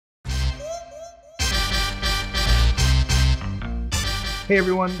Hey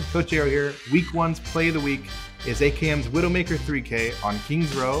everyone, Coach Aero here. Week 1's Play of the Week is aKm's Widowmaker 3K on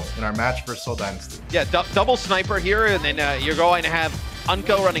King's Row in our match for Seoul Dynasty. Yeah, double sniper here, and then you're going to have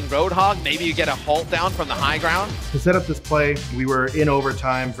Unco running Roadhog. Maybe you get a halt down from the high ground. To set up this play, we were in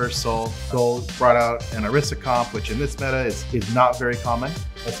overtime versus Seoul. Seoul brought out an Orisa comp, which in this meta is not very common.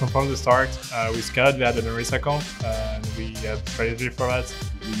 So from the start, we scouted, we had an Orisa comp, and we had strategy for that.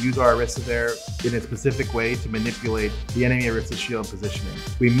 We use our Orisa there in a specific way to manipulate the enemy Orisa shield positioning.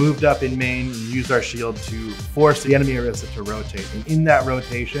 We moved up in main and used our shield to force the enemy Orisa to rotate. And in that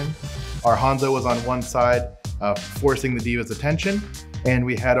rotation, our Hanzo was on one side, forcing the D.Va's attention, and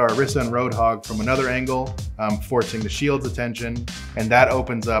we had our Orisa and Roadhog from another angle, forcing the shield's attention, and that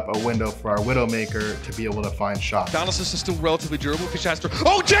opens up a window for our Widowmaker to be able to find shots. Balances is still relatively durable. Fishastra.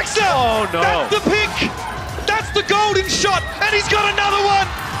 Oh, Jexter! Oh no! That's the pick! That's the golden shot, and he's got another one!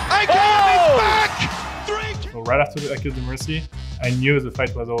 aKm is back! 3! So right after I killed the Mercy, I knew the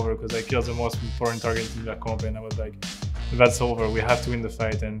fight was over because I killed the most important target in that comp, and I was like, that's over, we have to win the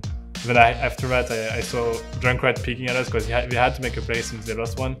fight. And then after that, I saw Junkrat peeking at us because we had to make a play since they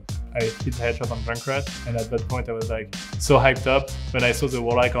lost one. I hit the headshot on Junkrat, and at that point I was like so hyped up when I saw the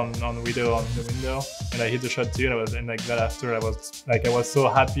Warlock on Widow on the window, and I hit the shot too. And like that after, I was so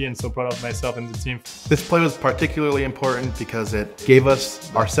happy and so proud of myself and the team. This play was particularly important because it gave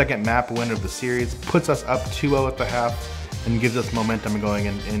us our second map win of the series, puts us up 2-0 at the half, and gives us momentum going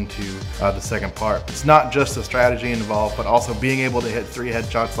into the second part. It's not just the strategy involved, but also being able to hit 3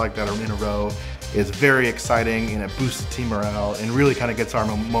 headshots like that in a row is very exciting, and it boosts team morale and really kind of gets our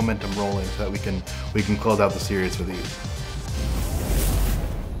momentum rolling so that we can close out the series with ease.